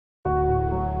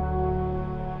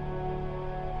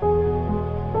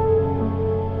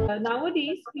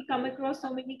nowadays we come across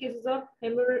so many cases of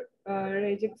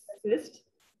hemorrhagic cyst.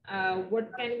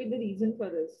 What can be the reason for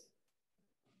this?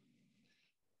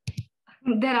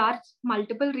 There are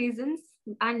multiple reasons,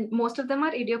 and most of them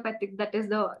are idiopathic. That is,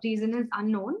 the reason is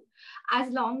unknown. As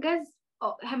long as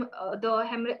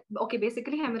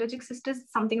basically hemorrhagic cyst is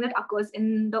something that occurs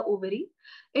in the ovary.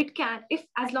 It can, if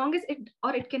as long as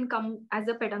it can come as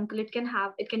a peduncle, it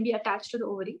can be attached to the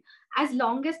ovary. As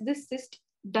long as this cyst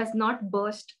does not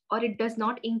burst, or it does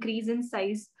not increase in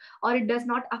size, or it does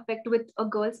not affect with a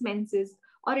girl's menses,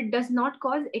 or it does not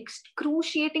cause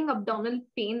excruciating abdominal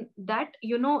pain that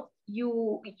you're not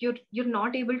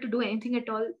able to do anything at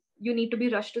all, you need to be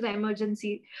rushed to the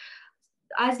emergency.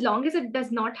 As long as it does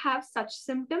not have such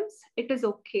symptoms, it is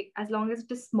okay. As long as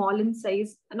it is small in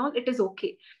size and all, it is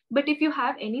okay. But if you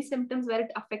have any symptoms where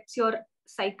it affects your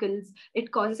cycles,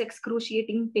 it causes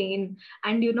excruciating pain,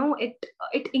 and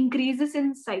it increases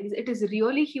in size, it is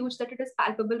really huge, that it is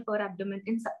palpable per abdomen,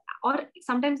 or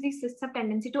sometimes these cysts have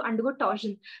tendency to undergo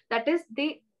torsion. That is,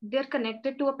 they're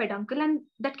connected to a peduncle and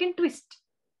that can twist.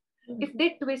 If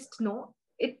they twist,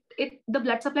 the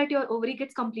blood supply to your ovary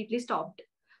gets completely stopped.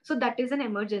 So that is an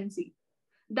emergency,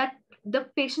 that the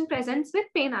patient presents with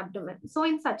pain abdomen. So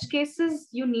in such cases,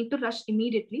 you need to rush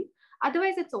immediately.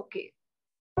 Otherwise, it's okay.